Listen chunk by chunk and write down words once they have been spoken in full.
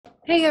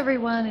Hey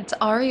everyone, it's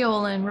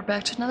Aureolin. We're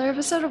back to another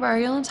episode of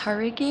Aureolin's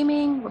Heartrate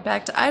Gaming. We're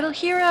back to Idle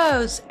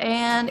Heroes,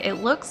 and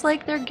it looks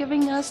like they're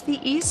giving us the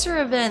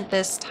Easter event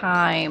this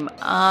time.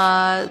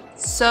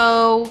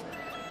 So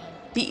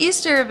the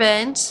Easter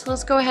event,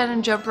 let's go ahead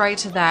and jump right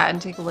to that and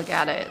take a look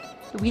at it.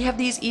 We have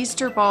these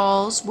Easter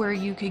balls where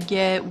you could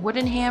get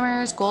wooden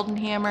hammers, golden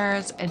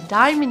hammers, and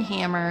diamond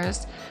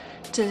hammers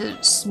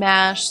to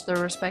smash the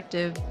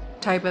respective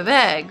type of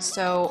eggs.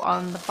 So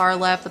on the far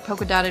left, the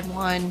polka dotted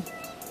one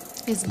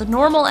is the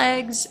normal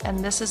eggs,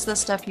 and this is the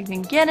stuff you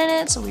can get in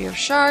it. So we have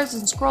shards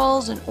and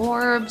scrolls and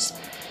orbs,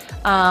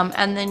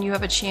 and then you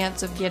have a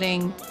chance of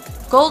getting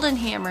golden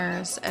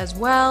hammers as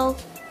well.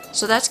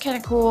 So that's kind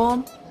of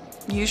cool.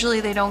 Usually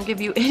they don't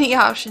give you any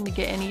option to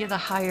get any of the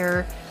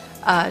higher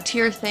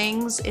tier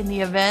things in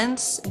the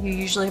events. You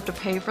usually have to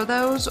pay for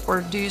those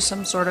or do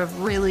some sort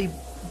of really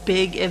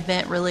big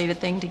event related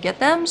thing to get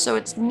them. So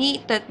it's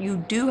neat that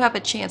you do have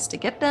a chance to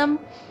get them.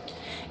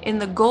 In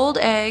the gold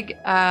egg,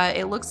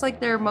 it looks like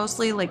they're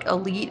mostly like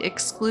elite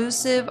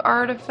exclusive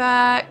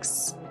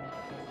artifacts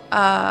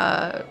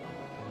and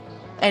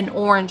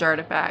orange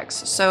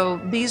artifacts. So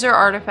these are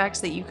artifacts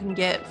that you can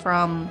get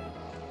from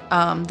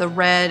the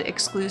red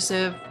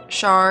exclusive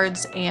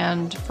shards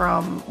and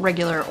from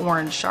regular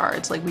orange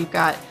shards. Like we've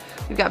got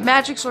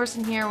magic source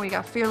in here, we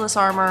got fearless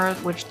armor,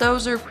 which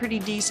those are pretty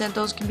decent,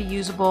 those can be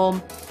usable.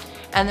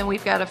 And then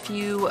we've got a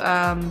few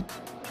I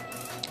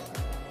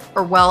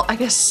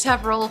guess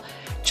several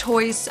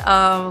choice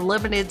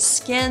limited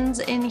skins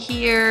in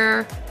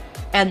here,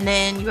 and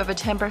then you have a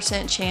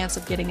 10% chance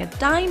of getting a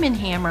diamond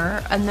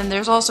hammer, and then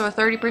there's also a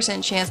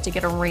 30% chance to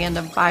get a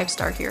random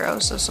 5-star hero,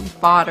 so some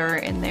fodder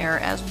in there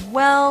as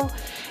well.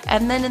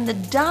 And then in the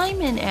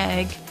diamond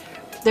egg,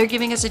 they're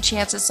giving us a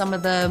chance at some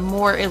of the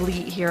more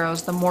elite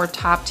heroes, the more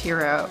top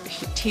tier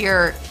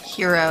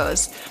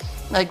heroes.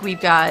 Like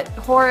we've got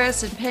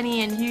Horus and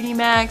Penny and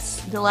Unimax,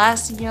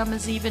 Delacium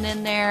is even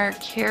in there,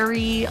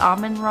 Carrie,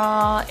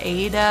 Amuvour,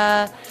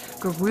 Ada,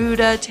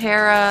 Garuda,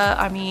 Terra.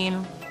 I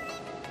mean,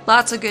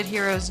 lots of good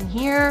heroes in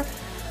here.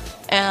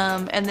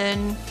 And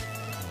then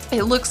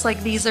it looks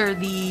like these are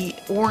the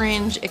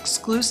orange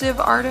exclusive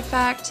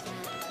artifact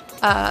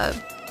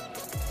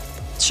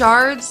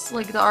shards,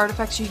 like the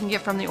artifacts you can get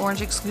from the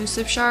orange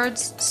exclusive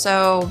shards.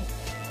 So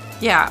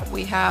yeah,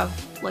 we have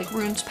like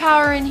Rune's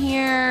Power in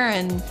here,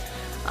 and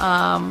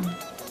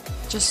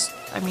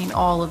I mean,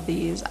 all of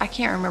these. I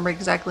can't remember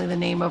exactly the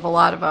name of a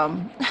lot of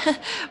them.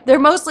 They're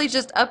mostly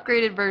just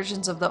upgraded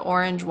versions of the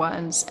orange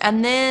ones.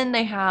 And then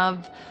they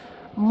have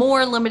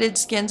more limited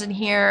skins in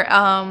here.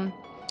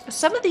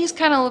 Some of these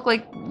kind of look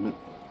like,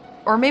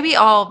 or maybe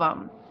all of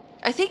them.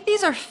 I think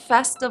these are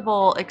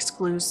festival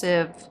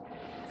exclusive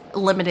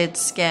limited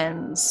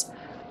skins.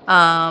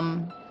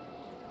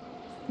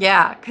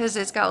 Yeah, because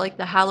it's got like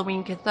the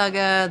Halloween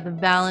Cthulhu, the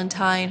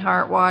Valentine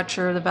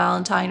HeartWatcher, the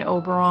Valentine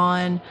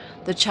Oberon,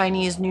 the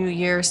Chinese New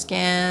Year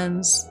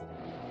skins.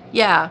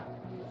 Yeah.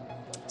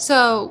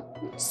 So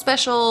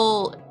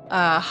special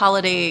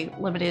holiday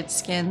limited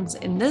skins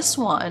in this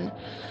one.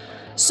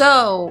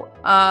 So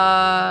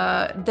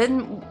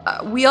then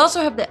we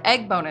also have the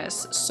egg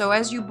bonus. So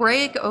as you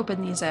break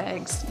open these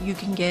eggs, you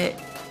can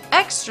get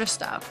extra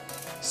stuff.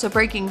 So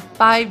breaking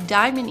 5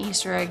 diamond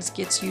Easter eggs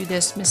gets you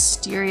this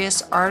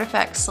mysterious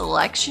artifact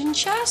selection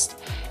chest.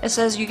 It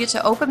says you get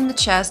to open the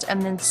chest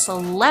and then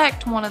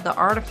select one of the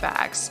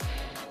artifacts.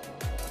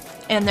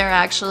 And they're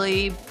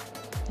actually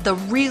the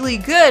really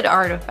good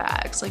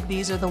artifacts. Like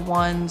these are the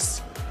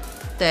ones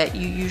that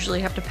you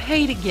usually have to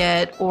pay to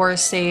get or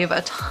save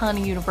a ton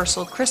of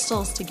universal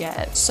crystals to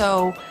get.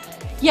 So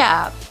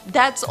yeah,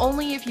 that's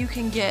only if you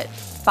can get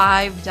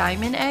 5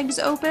 diamond eggs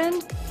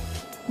opened.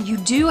 You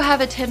do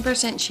have a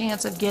 10%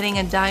 chance of getting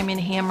a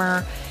diamond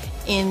hammer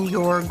in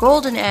your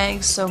golden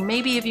eggs, so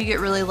maybe if you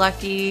get really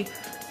lucky,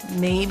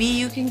 maybe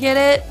you can get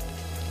it.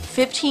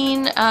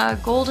 15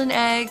 golden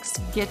eggs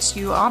gets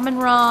you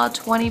Amuvour,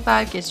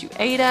 25 gets you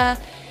Ada.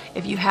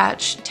 If you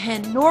hatch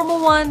 10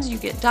 normal ones, you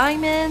get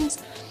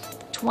diamonds.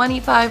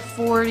 25,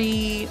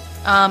 40,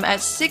 at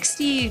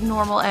 60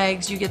 normal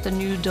eggs, you get the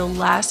new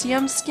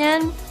Delacium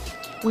skin,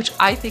 which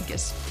I think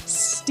is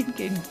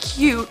stinking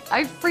cute.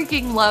 I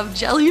freaking love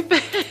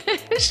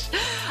jellyfish.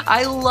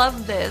 I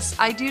love this.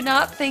 I do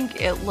not think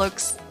it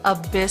looks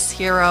Abyss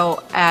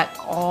hero at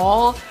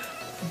all,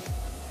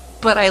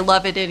 but I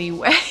love it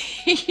anyway.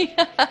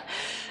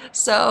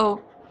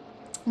 So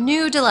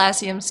new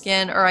Delacium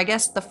skin, or I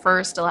guess the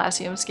first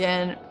Delacium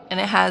skin, and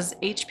it has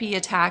HP,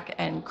 attack,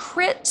 and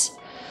crit.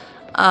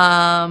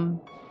 Yeah,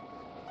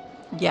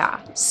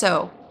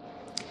 so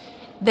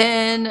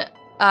then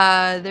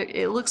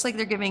it looks like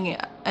they're giving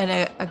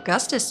an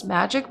Augustus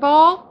magic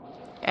ball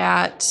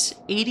at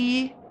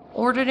 80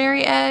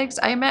 ordinary eggs.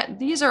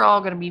 These are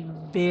all going to be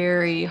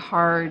very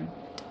hard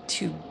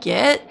to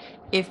get.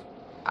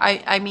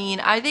 I mean,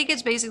 I think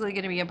it's basically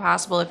going to be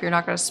impossible if you're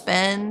not going to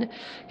spend,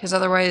 because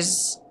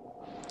otherwise,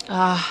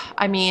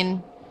 I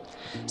mean,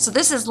 so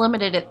this is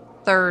limited at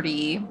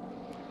 30,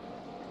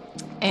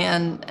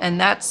 and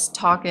that's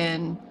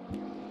talking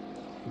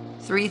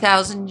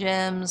 3,000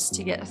 gems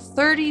to get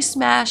 30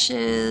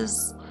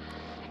 smashes,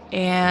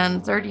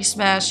 and 30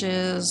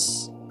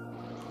 smashes,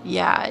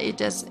 yeah,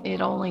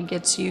 it only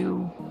gets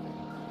you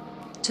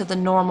to the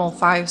normal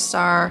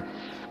 5-star.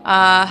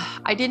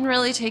 I didn't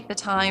really take the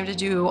time to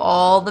do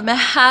all the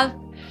math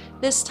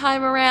this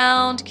time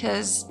around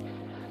because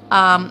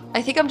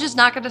I think I'm just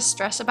not going to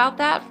stress about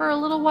that for a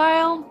little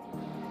while.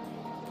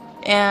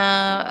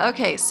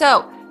 Okay,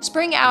 so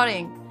spring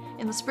outing.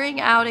 In the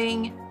spring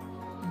outing,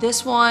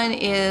 this one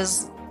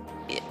is,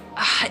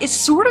 it's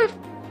sort of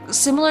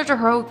similar to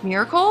Heroic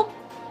Miracle.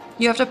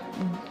 You have to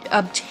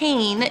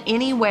obtain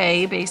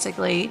anyway,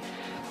 basically,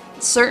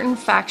 certain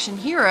faction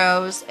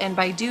heroes, and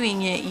by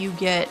doing it, you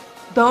get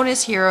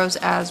bonus heroes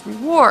as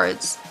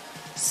rewards.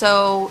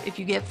 So if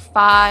you get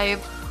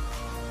 5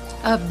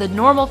 of the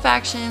normal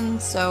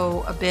factions,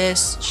 so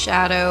Abyss,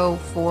 Shadow,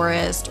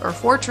 Forest, or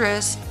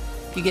Fortress,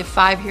 if you get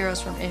 5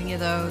 heroes from any of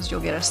those,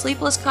 you'll get a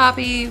Sleepless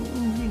copy,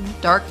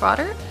 Dark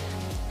Fodder.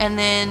 And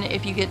then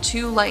if you get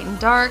 2 Light and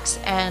Darks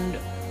and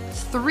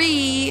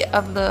 3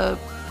 of the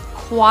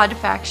quad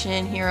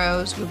faction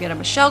heroes, you'll get a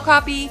Michelle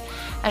copy.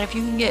 And if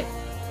you can get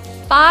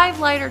 5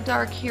 light or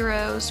dark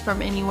heroes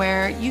from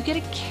anywhere, you get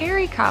a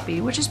Carrie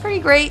copy, which is pretty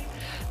great.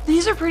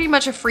 These are pretty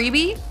much a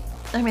freebie.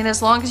 I mean,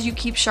 as long as you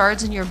keep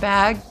shards in your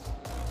bag,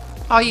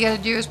 all you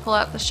gotta do is pull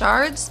out the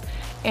shards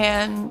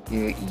and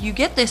you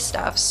get this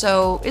stuff.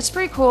 So it's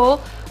pretty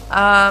cool.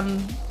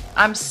 I'm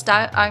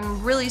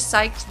really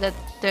psyched that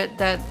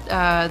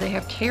they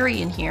have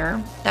Carrie in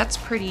here. That's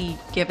pretty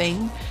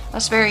giving.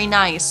 That's very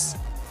nice.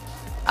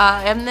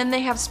 And then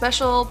they have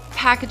special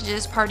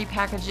packages, party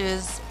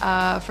packages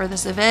for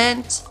this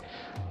event.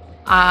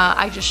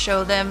 I just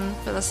show them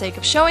for the sake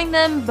of showing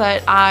them,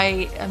 but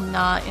I am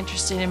not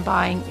interested in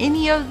buying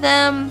any of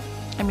them.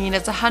 I mean,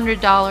 it's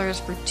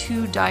 $100 for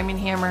 2 diamond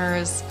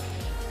hammers.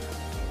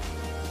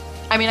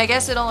 I mean, I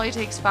guess it only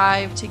takes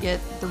 5 to get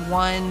the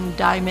 1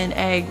 diamond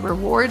egg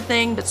reward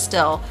thing, but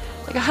still,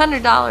 like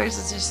 $100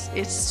 is just,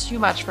 it's too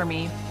much for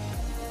me.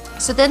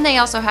 So then they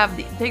also have,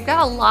 they've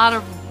got a lot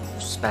of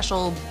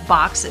special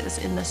boxes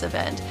in this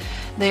event.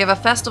 They have a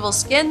festival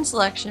skin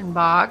selection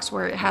box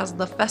where it has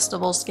the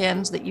festival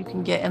skins that you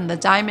can get in the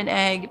diamond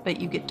egg,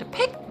 but you get to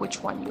pick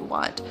which one you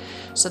want.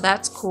 So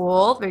that's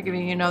cool. They're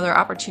giving you another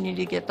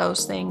opportunity to get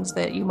those things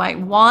that you might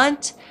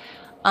want.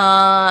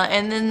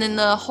 And then in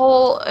the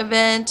whole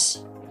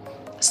event,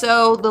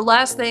 so the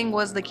last thing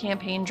was the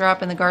campaign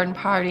drop in the garden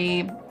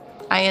party.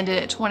 I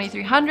ended at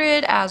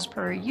 2,300 as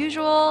per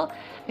usual.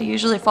 I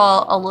usually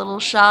fall a little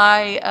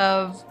shy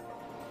of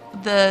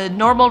the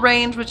normal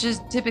range, which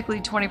is typically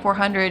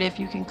 2,400 if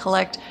you can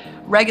collect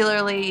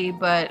regularly,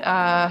 but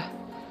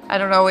I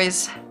don't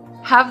always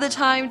have the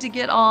time to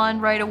get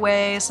on right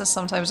away, so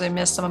sometimes I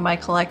miss some of my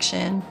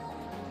collection.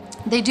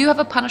 They do have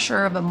a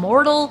Punisher of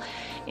Immortal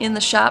in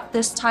the shop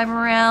this time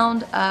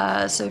around,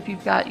 so if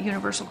you've got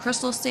Universal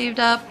Crystals saved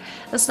up,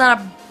 that's not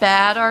a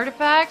bad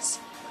artifact.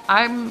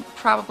 I'm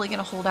probably going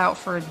to hold out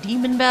for a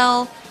Demon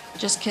Bell,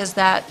 just because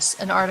that's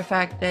an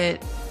artifact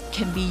that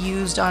can be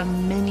used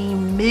on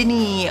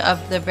many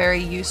of the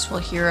very useful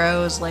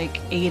heroes like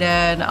Ada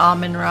and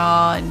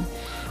Amun-Ra and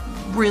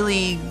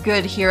really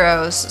good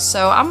heroes.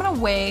 So I'm gonna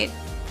wait,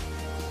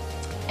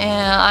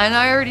 and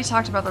I already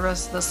talked about the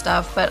rest of the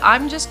stuff, but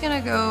I'm just gonna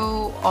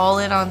go all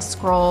in on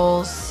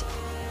scrolls.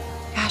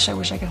 Gosh, I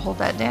wish I could hold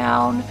that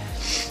down.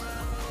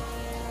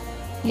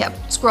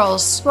 Yep,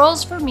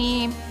 scrolls for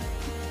me,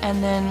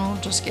 and then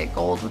we'll just get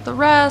gold with the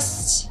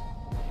rest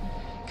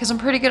because I'm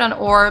pretty good on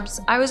orbs.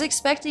 I was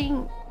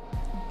expecting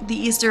the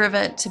Easter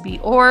event to be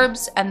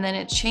orbs, and then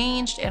it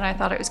changed and I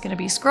thought it was going to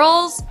be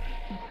scrolls,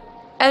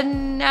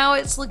 and now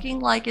it's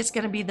looking like it's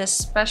going to be this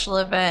special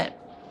event,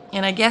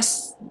 and I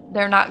guess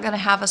they're not going to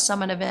have a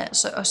summon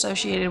event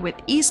associated with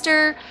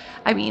Easter.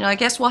 I mean, I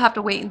guess we'll have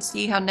to wait and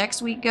see how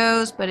next week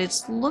goes, but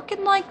it's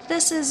looking like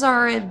this is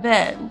our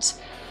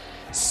event.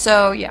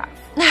 So yeah.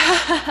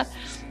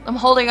 I'm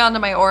holding on to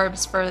my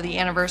orbs for the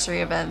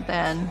anniversary event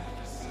then.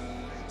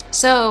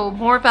 So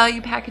more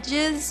value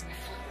packages.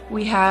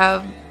 We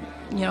have,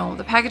 you know,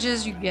 the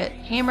packages, you get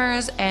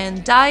hammers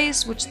and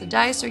dice, which the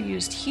dice are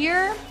used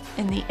here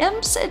in the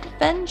Imp's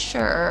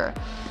Adventure.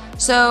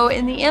 So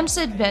in the Imp's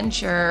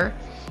Adventure,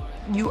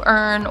 you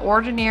earn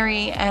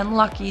ordinary and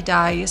lucky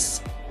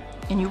dice,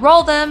 and you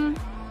roll them,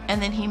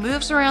 and then he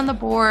moves around the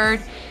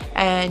board,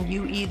 and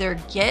you either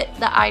get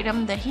the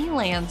item that he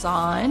lands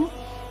on,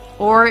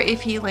 or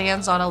if he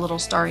lands on a little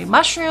starry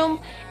mushroom,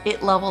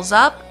 it levels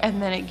up,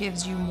 and then it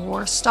gives you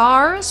more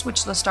stars,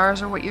 which the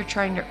stars are what you're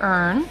trying to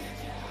earn.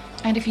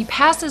 And if he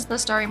passes the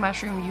starry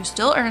mushroom, you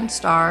still earn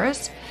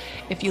stars.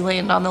 If you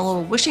land on the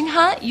little wishing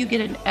hut, you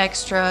get an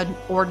extra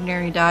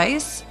ordinary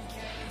dice.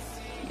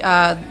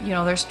 You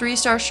know, there's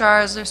 3-star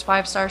shards, there's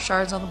 5-star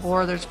shards on the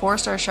board, there's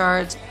 4-star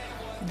shards.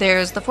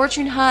 There's the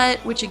fortune hut,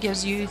 which it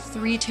gives you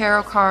 3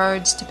 tarot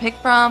cards to pick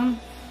from,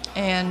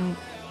 and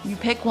you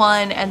pick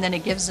one, and then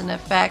it gives an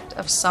effect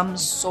of some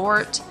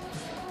sort.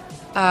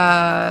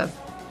 I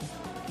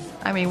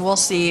mean, we'll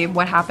see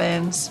what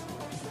happens.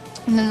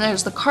 And then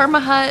there's the karma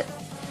hut.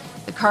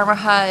 The Karma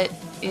Hut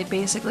it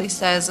basically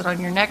says that on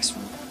your next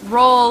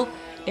roll,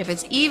 if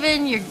it's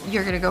even,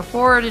 you're going to go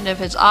forward, and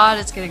if it's odd,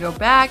 it's going to go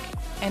back.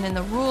 And in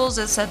the rules,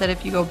 it said that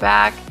if you go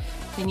back,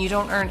 then you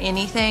don't earn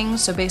anything.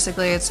 So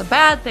basically, it's a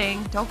bad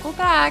thing. Don't go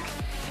back.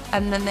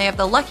 And then they have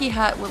the lucky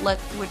hut,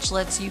 which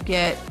lets you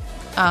get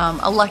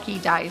a lucky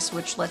dice,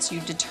 which lets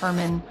you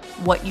determine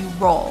what you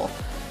roll.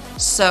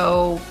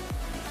 So,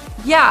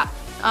 yeah.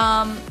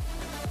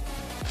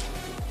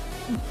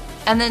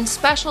 And then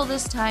special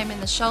this time in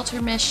the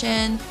shelter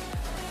mission,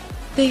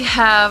 they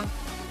have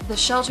the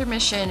shelter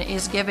mission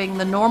is giving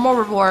the normal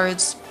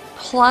rewards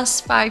plus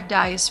 5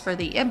 dice for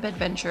the imp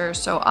adventure.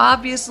 So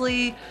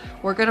obviously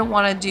we're going to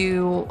want to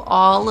do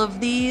all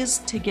of these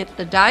to get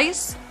the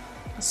dice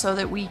so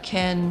that we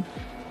can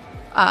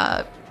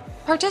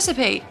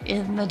participate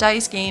in the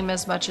dice game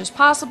as much as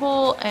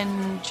possible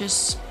and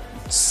just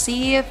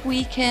see if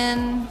we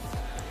can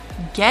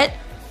get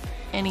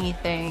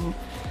anything.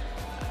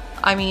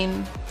 I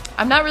mean,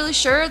 I'm not really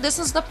sure. This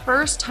is the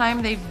first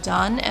time they've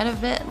done an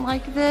event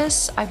like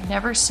this. I've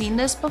never seen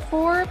this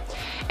before,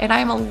 and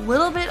I'm a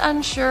little bit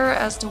unsure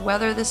as to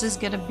whether this is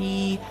going to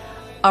be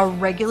a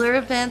regular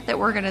event that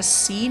we're going to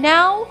see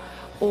now,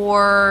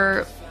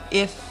 or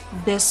if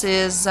this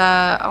is, oh,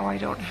 I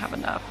don't have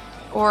enough,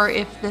 or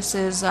if this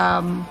is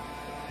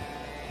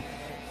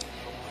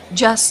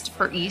just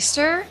for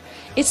Easter.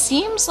 It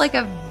seems like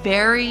a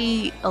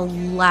very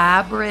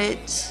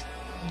elaborate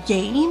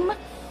game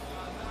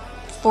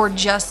for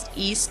just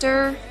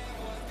Easter,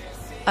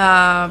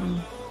 but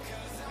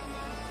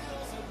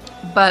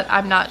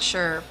I'm not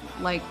sure.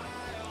 Like,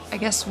 I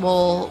guess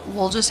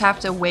we'll just have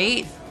to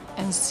wait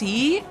and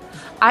see.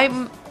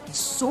 I'm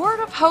sort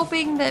of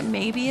hoping that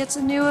maybe it's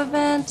a new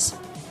event,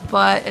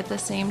 but at the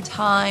same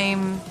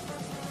time,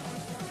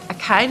 I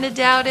kind of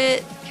doubt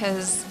it,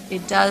 because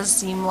it does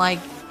seem like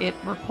it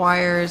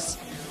requires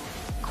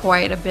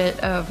quite a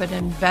bit of an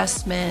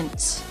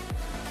investment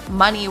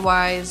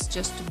money-wise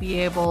just to be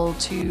able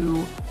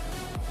to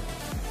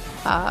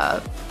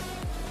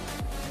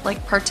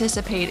like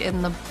participate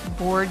in the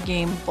board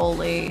game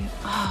fully.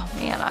 Oh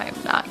man, I'm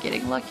not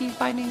getting lucky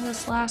finding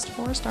this last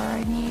 4-star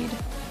I need.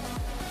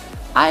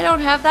 I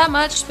don't have that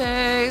much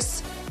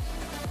space.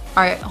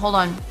 All right, hold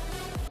on.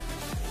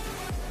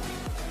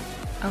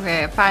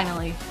 Okay, I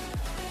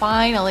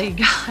finally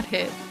got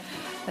it.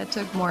 That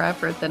took more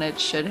effort than it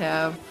should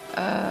have.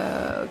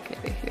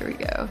 Okay, here we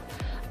go.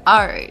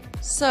 All right,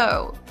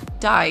 so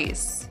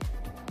dice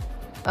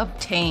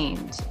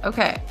obtained.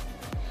 Okay,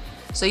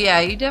 so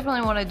yeah, you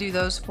definitely want to do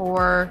those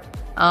 4.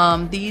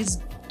 These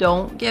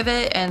don't give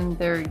it, and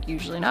they're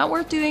usually not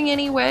worth doing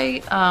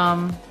anyway.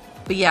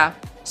 But yeah,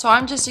 so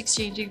I'm just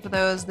exchanging for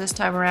those this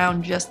time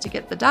around just to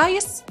get the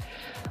dice.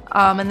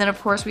 And then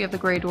of course we have the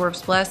Grey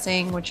Dwarf's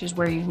Blessing, which is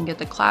where you can get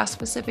the class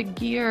specific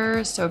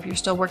gear. So if you're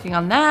still working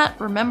on that,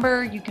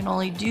 remember you can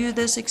only do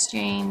this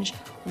exchange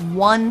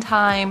one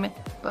time,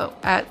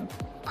 but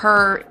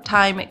per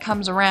time it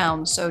comes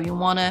around. So you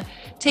want to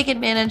take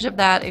advantage of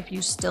that if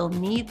you still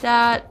need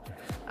that.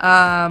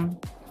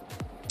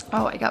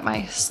 Oh, I got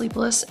my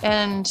sleepless.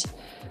 And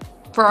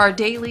for our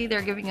daily,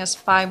 they're giving us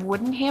 5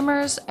 wooden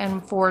hammers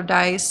and 4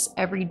 dice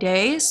every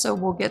day. So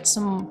we'll get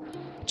some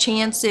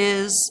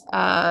chances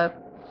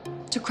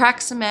to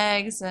crack some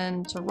eggs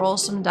and to roll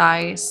some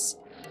dice.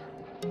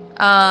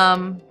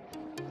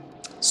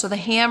 So the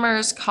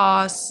hammers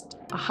cost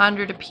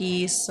 100 a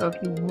piece. So if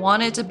you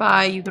wanted to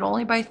buy, you could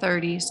only buy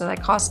 30. So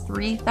that costs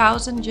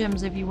 3,000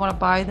 gems if you want to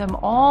buy them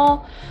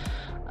all.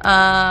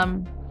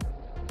 And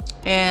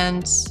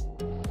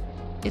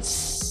it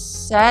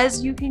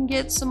says you can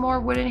get some more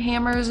wooden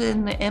hammers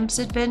in the Imp's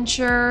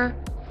Adventure,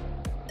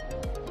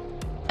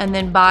 and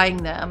then buying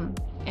them,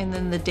 and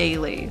then the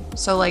daily.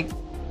 So like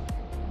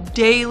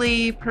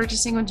daily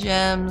purchasing with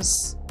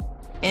gems,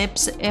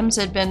 Imp's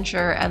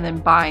Adventure, and then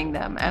buying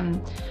them.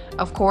 And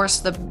of course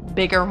the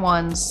bigger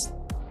ones,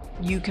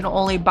 you can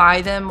only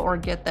buy them or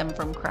get them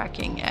from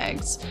cracking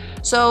eggs.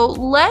 So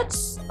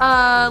let's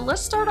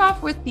start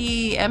off with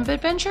the Imp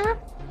Adventure.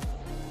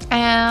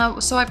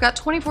 So I've got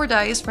 24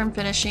 dice from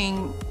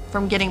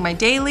getting my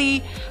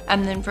daily,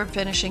 and then from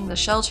finishing the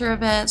shelter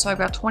event. So I've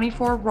got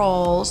 24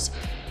 rolls,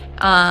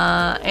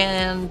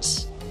 and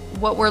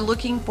what we're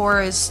looking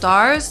for is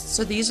stars.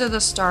 So these are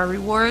the star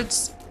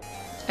rewards.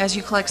 As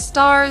you collect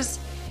stars,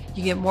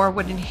 you get more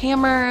wooden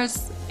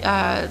hammers.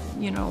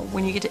 You know,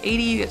 when you get to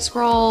 80, you get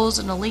scrolls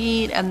and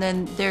elite, and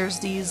then there's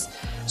these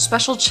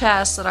special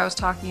chests that I was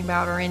talking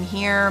about are in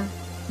here.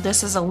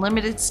 This is a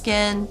limited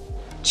skin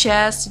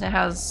chest, and it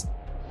has,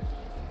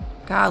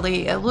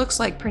 golly, it looks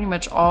like pretty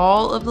much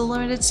all of the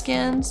limited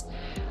skins.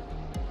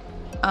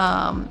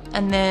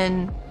 And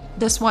then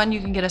this one, you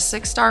can get a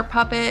 6-star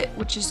puppet,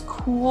 which is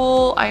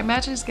cool. I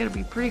imagine it's going to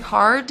be pretty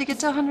hard to get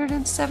to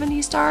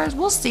 170 stars.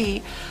 We'll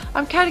see.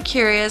 I'm kind of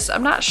curious.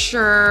 I'm not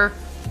sure.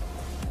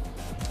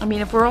 I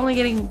mean, if we're only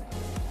getting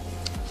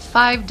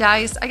 5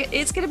 dice,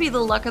 it's going to be the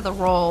luck of the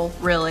roll,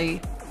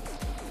 really.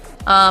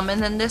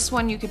 And then this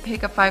one, you could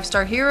pick a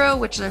 5-star hero,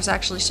 which there's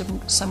actually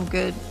some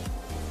good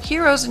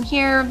heroes in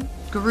here.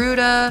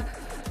 Garuda,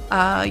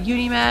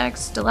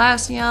 Unimax,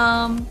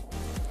 Delacium.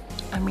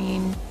 I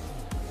mean,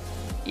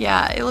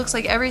 yeah, it looks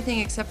like everything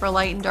except for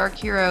light and dark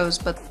heroes,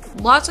 but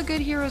lots of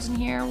good heroes in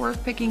here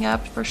worth picking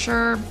up for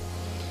sure.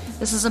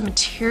 This is a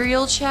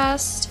material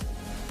chest.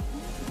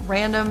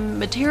 Random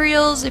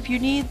materials if you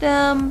need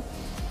them.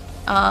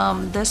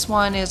 This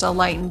one is a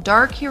light and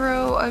dark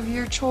hero of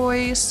your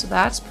choice, so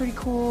that's pretty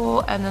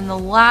cool. And then the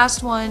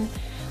last one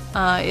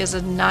is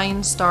a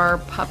 9-star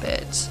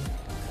puppet.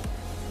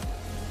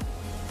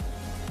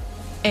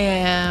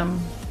 And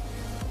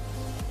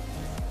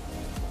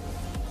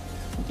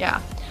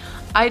yeah,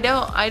 I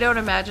don't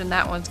imagine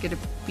that one's gonna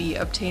be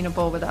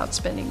obtainable without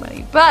spending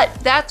money, but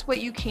that's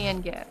what you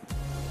can get.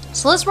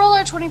 So let's roll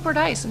our 24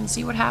 dice and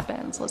see what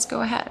happens. Let's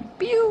go ahead.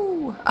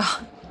 Pew!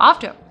 Oh, off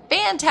to a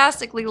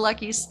fantastically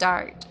lucky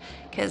start,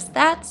 because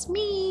that's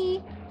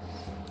me.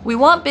 We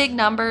want big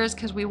numbers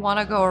because we want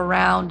to go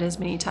around as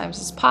many times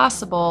as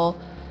possible.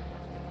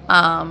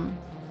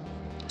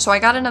 So I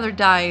got another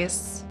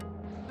dice.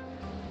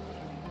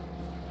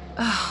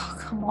 Oh,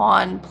 come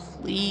on,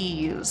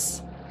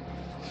 please.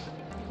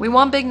 We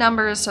want big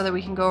numbers so that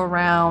we can go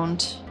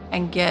around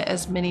and get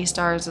as many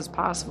stars as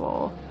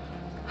possible.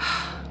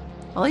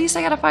 Well, at least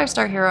I got a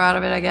 5-star hero out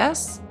of it, I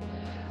guess.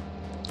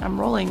 I'm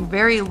rolling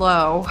very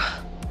low.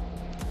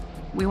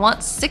 We want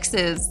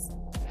 6s.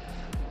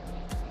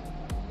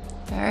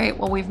 Alright,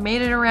 well, we've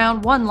made it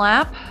around 1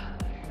 lap.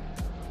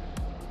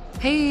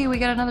 Hey, we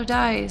got another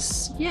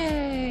dice.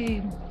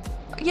 Yay!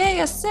 Yay,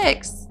 a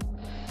 6!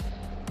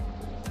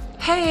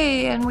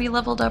 Hey, and we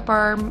leveled up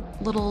our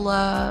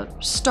little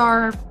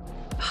star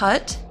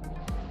hut.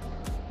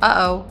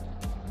 Uh-oh.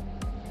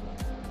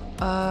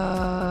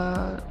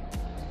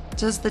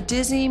 Does the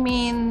dizzy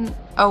mean...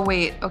 Oh,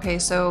 wait. Okay,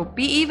 so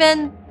be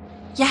even.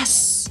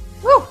 Yes!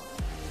 Woo!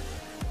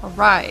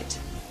 Alright.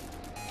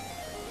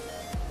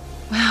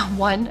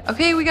 1.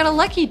 Okay, we got a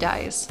lucky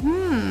dice.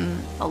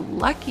 A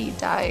lucky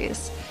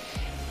dice.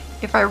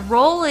 If I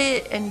roll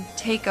it and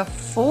take a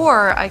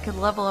 4, I could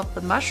level up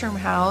the mushroom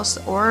house.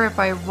 Or if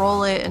I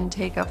roll it and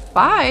take a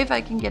 5,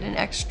 I can get an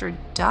extra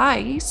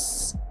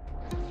dice.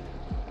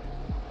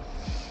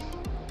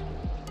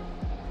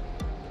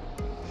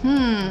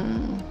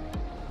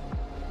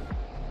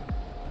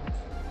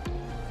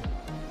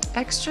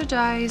 Extra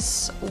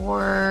dice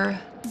or...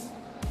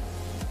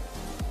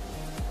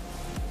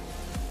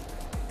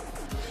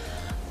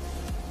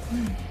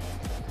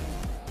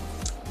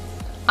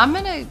 I'm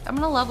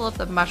gonna level up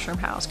the mushroom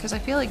house because I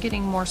feel like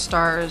getting more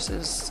stars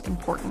is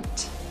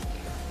important.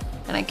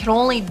 And I can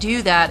only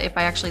do that if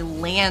I actually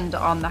land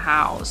on the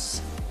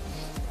house.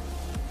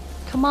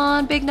 Come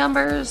on, big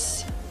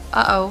numbers.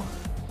 Uh-oh.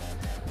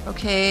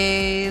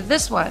 Okay,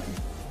 this one.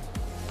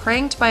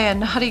 Pranked by a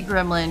naughty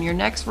gremlin. Your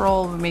next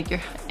roll will make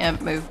your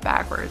imp move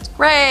backwards.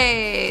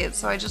 Great!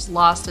 So I just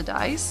lost a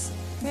dice.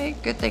 Okay,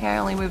 good thing I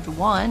only moved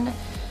 1.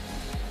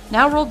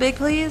 Now roll big,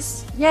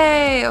 please.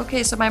 Yay!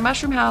 Okay, so my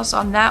mushroom house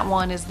on that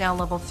one is now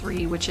level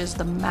 3, which is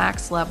the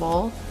max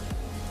level.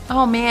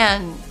 Oh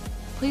man,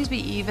 please be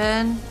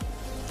even.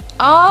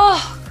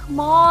 Oh, come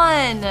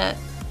on.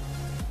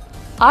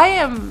 I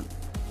am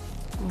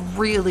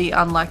really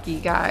unlucky,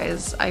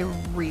 guys. I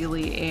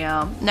really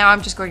am. Now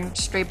I'm just going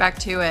straight back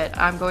to it.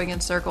 I'm going in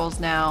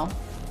circles now.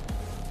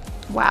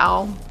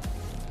 Wow.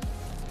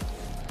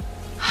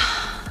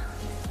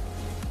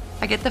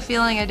 I get the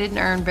feeling I didn't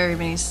earn very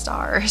many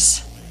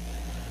stars.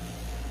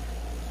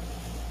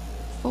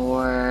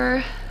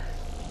 4.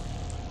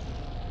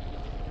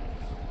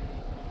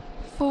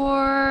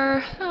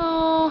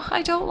 Oh,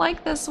 I don't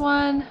like this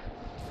one.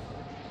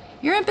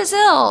 You're in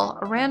Brazil.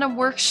 A random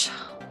workshop.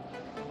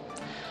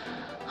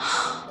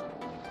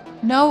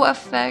 No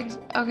effect.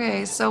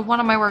 Okay, so one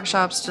of my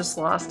workshops just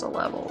lost a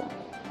level.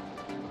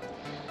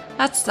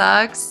 That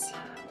sucks.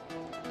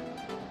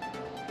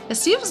 It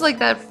seems like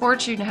that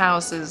fortune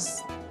house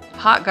is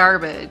hot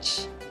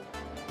garbage.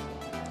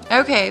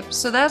 Okay,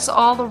 so that's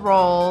all the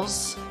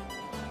rolls.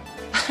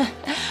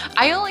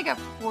 I only got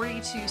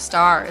 42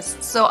 stars,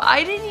 so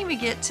I didn't even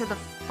get to the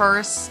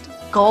first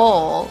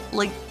goal.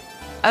 Like,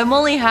 I'm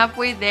only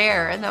halfway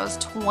there, and that was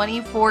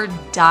 24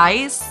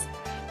 dice.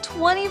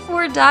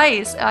 24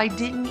 dice, and I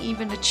didn't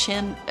even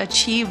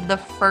achieve the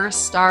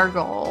first star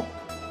goal.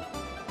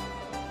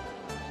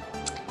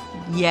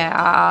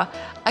 Yeah,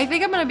 I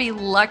think I'm gonna be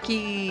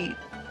lucky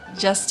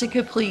just to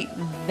complete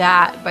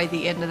that by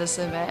the end of this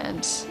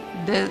event.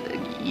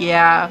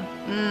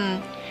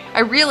 I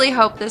really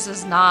hope this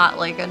is not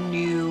like a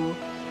new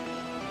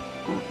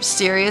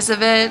serious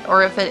event,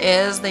 or if it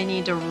is, they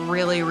need to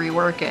really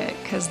rework it,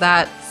 because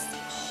that's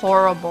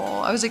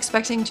horrible. I was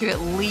expecting to at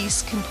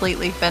least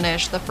completely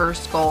finish the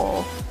first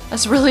goal.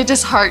 That's really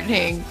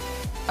disheartening.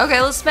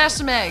 Okay, let's smash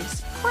some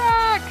eggs.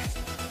 Crack!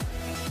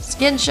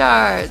 Skin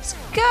shards.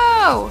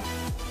 Go!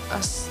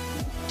 A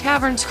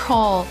tavern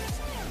scroll.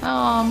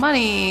 Oh,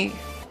 money.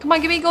 Come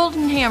on, give me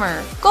golden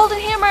hammer. Golden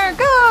hammer,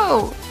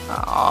 go!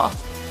 Aw.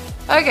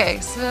 Okay,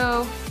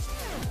 so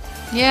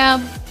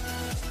yeah.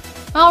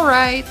 All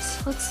right,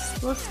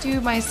 let's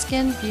do my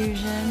skin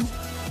fusion.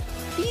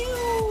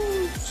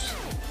 Fuse.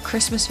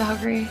 Christmas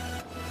Valkyrie.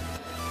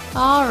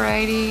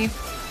 Alrighty.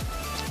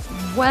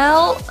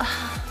 Well,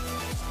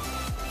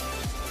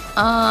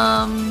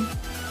 I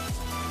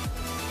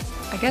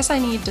guess I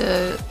need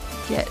to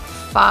get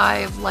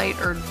 5 light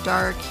or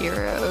dark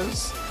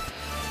heroes.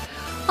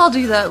 I'll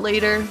do that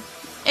later.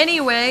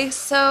 Anyway,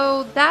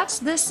 so that's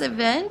this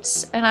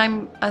event, and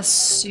I'm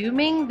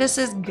assuming this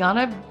is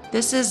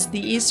the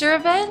Easter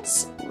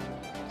event.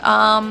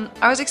 I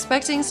was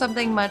expecting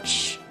something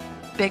much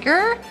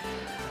bigger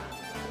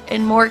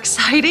and more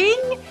exciting,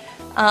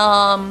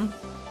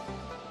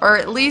 or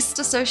at least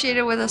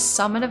associated with a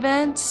summon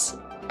event.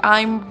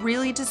 I'm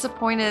really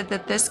disappointed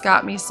that this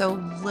got me so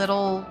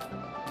little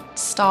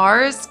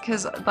stars,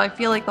 because I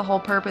feel like the whole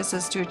purpose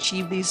is to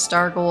achieve these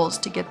star goals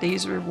to get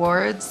these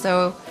rewards,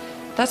 so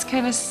that's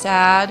kind of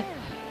sad,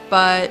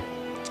 but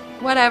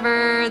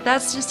whatever,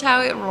 that's just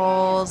how it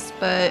rolls.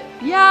 But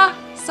yeah,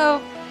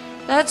 so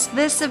that's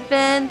this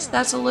event.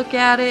 That's a look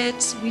at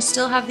it. We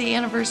still have the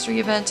anniversary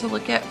event to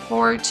look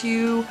forward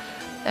to.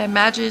 I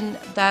imagine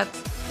that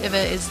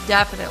event is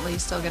definitely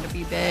still going to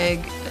be big,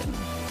 and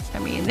I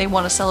mean, they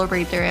want to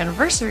celebrate their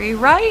anniversary,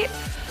 right?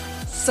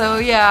 So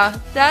yeah,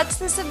 that's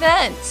this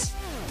event.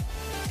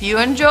 If you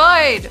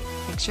enjoyed,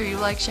 make sure you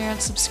like, share,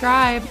 and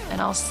subscribe,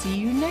 and I'll see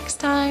you next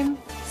time.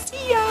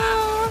 See ya!